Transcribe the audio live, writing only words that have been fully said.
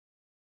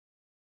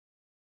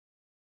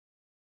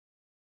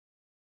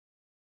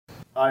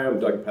Hi,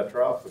 I'm Doug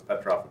Petroff with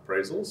Petroff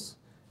Appraisals,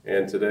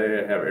 and today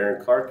I have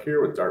Aaron Clark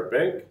here with Dart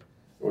Bank.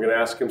 We're going to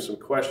ask him some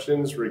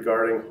questions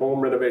regarding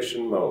home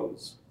renovation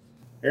loans.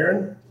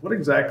 Aaron, what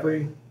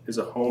exactly is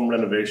a home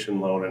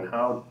renovation loan and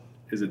how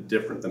is it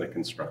different than a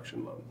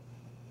construction loan?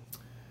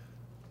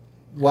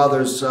 Well,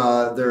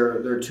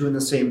 they're two in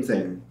the same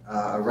thing.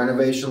 A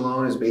renovation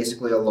loan is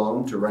basically a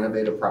loan to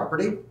renovate a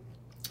property. It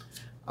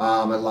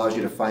allows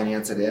you to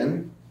finance it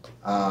in.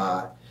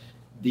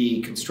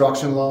 The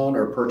construction loan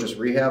or purchase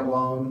rehab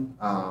loan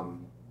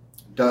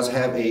does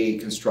have a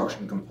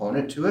construction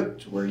component to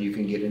it, where you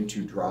can get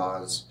into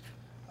draws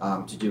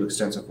to do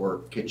extensive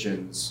work,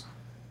 kitchens,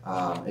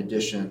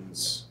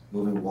 additions,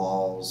 moving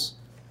walls,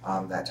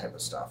 that type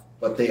of stuff.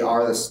 But they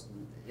are,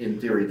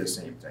 in theory, the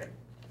same thing.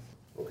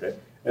 Okay.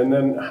 And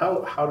then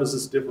how does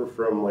this differ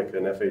from like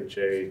an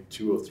FHA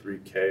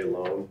 203K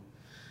loan?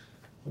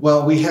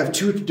 Well, we have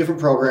two different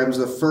programs.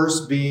 The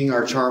first being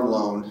our charm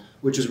loan,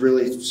 which is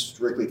really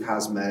strictly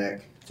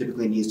cosmetic,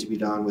 typically needs to be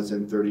done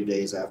within 30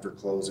 days after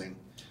closing.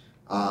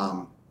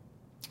 And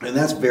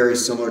that's very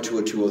similar to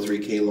a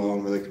 203K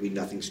loan where there can be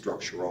nothing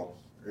structural,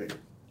 right?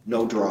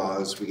 No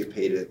draws, we get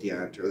paid at the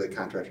end, or the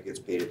contractor gets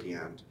paid at the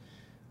end.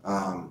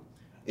 And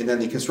then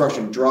the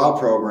construction draw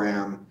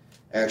program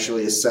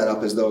actually is set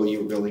up as though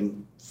you were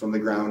building from the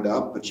ground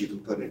up, but you can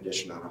put an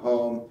addition on a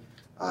home,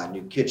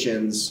 new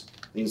kitchens,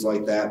 things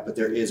like that, but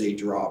there is a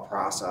draw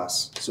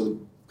process, so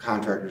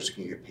contractors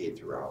can get paid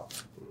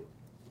throughout.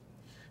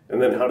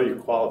 And then how do you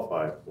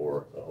qualify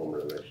for a home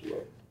renovation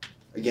loan?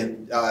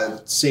 Again,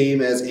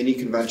 same as any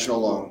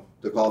conventional loan.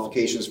 The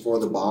qualifications for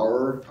the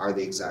borrower are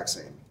the exact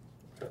same.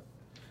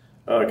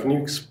 Okay. Can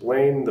you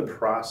explain the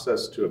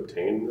process to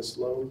obtain this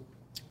loan?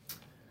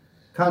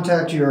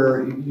 Contact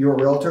your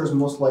realtors.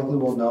 Most likely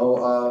will know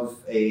of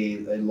a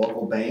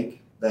local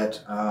bank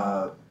that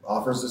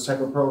offers this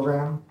type of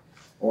program,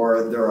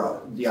 or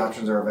the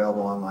options are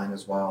available online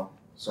as well.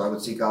 So I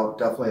would seek out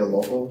definitely a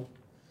local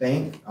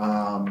bank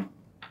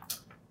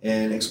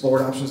and explore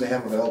what options they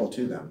have available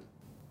to them.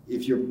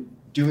 If you're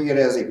doing it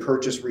as a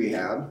purchase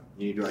rehab,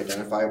 you need to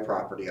identify a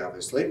property,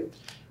 obviously.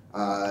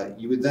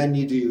 You would then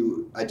need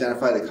to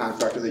identify the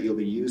contractor that you'll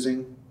be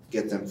using,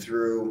 get them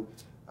through,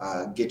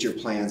 get your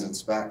plans and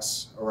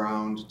specs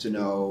around to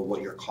know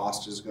what your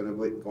cost is going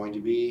to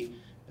be,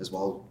 as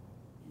well,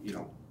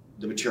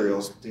 the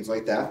materials, things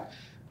like that.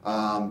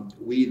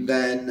 We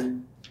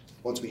then,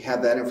 once we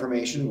have that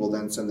information, we'll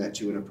then send that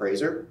to an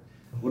appraiser.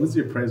 What is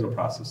the appraisal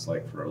process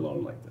like for a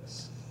loan like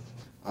this?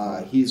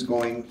 He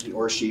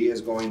or she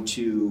is going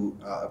to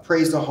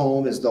appraise the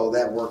home as though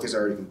that work is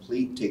already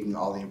complete, taking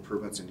all the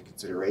improvements into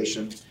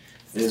consideration,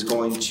 and is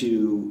going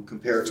to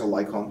compare it to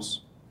like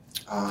homes.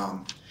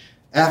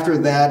 After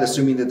that,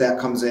 assuming that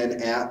comes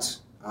in at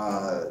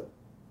the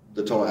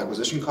total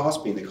acquisition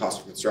cost, being the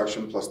cost of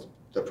construction plus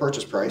the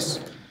purchase price,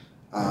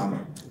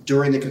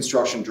 during the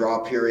construction draw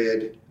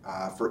period,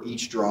 for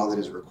each draw that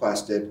is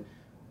requested,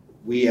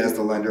 we as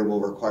the lender will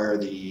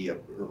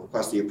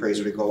request the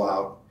appraiser to go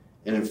out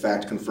and in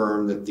fact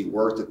confirm that the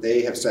work that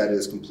they have said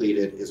is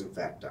completed is in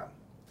fact done.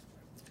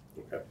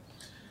 Okay.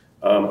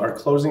 Are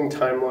closing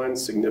timelines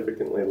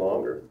significantly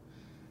longer?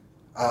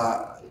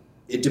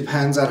 It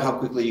depends on how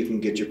quickly you can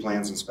get your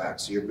plans and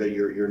specs,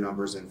 your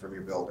numbers in from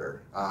your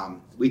builder.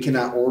 We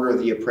cannot order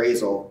the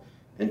appraisal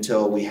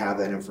until we have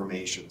that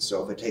information.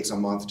 So if it takes a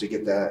month to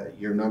get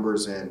your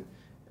numbers in,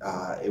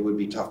 it would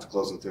be tough to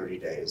close in 30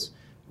 days.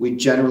 We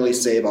generally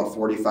say about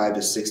 45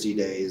 to 60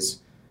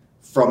 days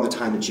from the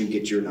time that you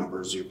get your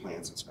numbers, your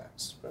plans and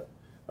specs. Okay.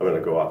 I'm going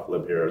to go off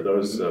lib here. Are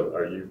those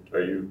are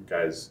you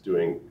guys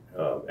doing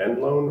end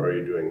loan, or are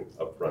you doing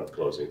upfront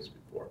closings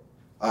before?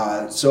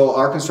 So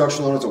our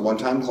construction loan is a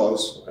one-time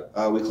close.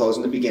 Okay. We close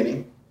in the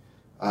beginning,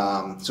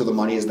 so the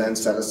money is then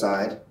set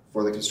aside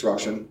for the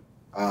construction.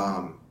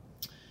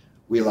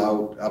 We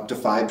allow up to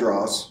 5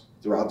 draws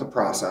throughout the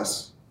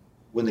process.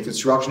 When the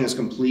construction is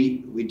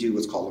complete, we do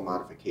what's called a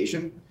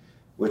modification,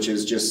 which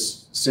is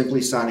just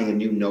simply signing a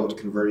new note,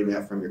 converting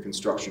that from your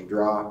construction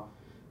draw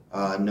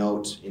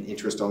note in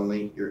interest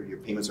only. Your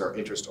payments are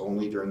interest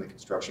only during the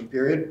construction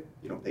period.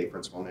 You don't pay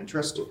principal and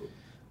interest.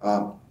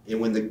 And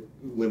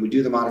when we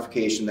do the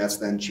modification, that's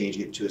then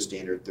changing it to a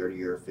standard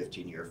 30-year or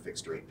 15-year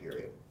fixed rate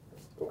period.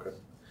 Okay.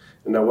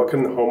 And now, what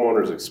can the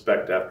homeowners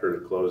expect after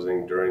the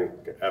closing, during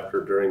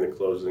the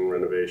closing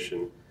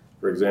renovation?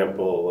 For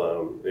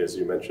example, as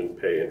you mentioned,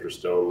 pay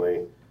interest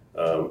only.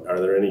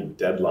 Are there any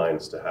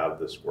deadlines to have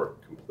this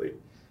work complete?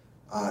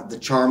 The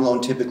charm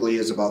loan typically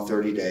is about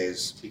 30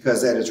 days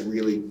because that is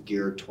really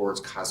geared towards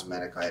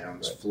cosmetic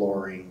items, right.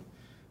 Flooring.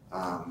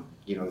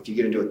 If you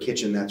get into a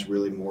kitchen, that's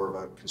really more of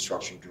a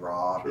construction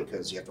draw, sure.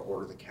 Because you have to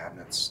order the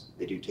cabinets.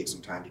 They do take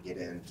some time to get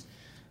in.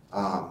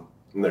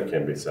 And there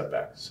can be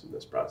setbacks in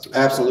this process.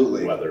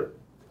 Absolutely. Weather.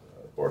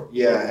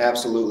 Yeah,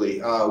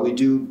 absolutely. We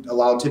do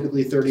allow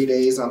typically 30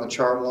 days on the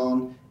charm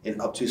loan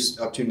and up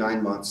to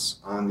 9 months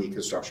on the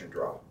construction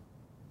draw.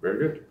 Very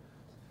good.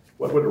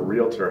 What would a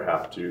realtor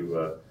have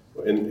to,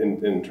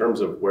 in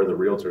terms of where the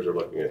realtors are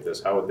looking at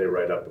this, how would they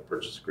write up a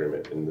purchase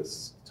agreement in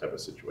this type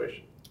of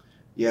situation?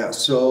 Yeah,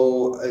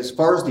 so as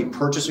far as the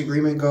purchase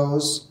agreement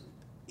goes,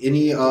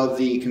 any of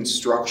the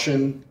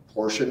construction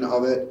portion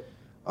of it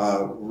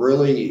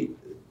really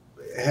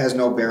has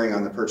no bearing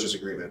on the purchase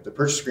agreement. The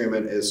purchase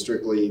agreement is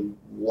strictly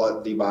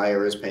what the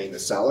buyer is paying the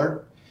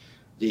seller.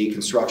 The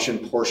construction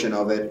portion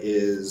of it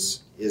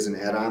is an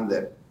add-on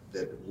that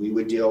we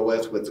would deal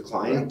with the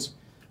client.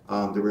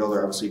 The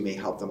realtor obviously may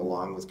help them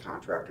along with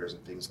contractors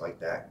and things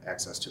like that,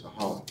 access to the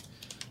home.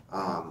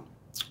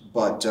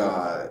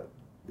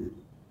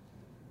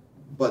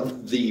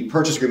 But the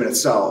purchase agreement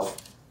itself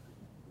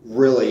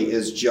really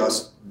is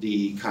just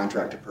the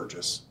contract to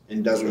purchase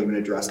and doesn't even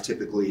address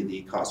typically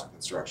the cost of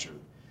construction,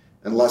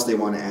 unless they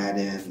want to add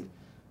in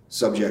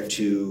subject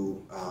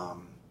to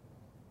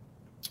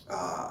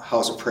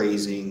house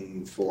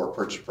appraising for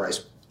purchase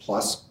price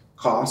plus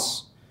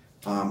costs,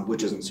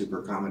 which isn't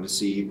super common to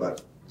see,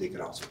 but they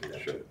could also do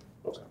that. Sure.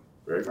 Okay.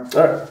 Very good.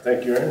 All right.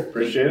 Thank you, Aaron.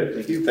 Appreciate it.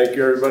 Thank you. Thank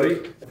you,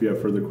 everybody. If you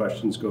have further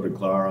questions, go to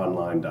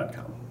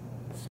glaronline.com.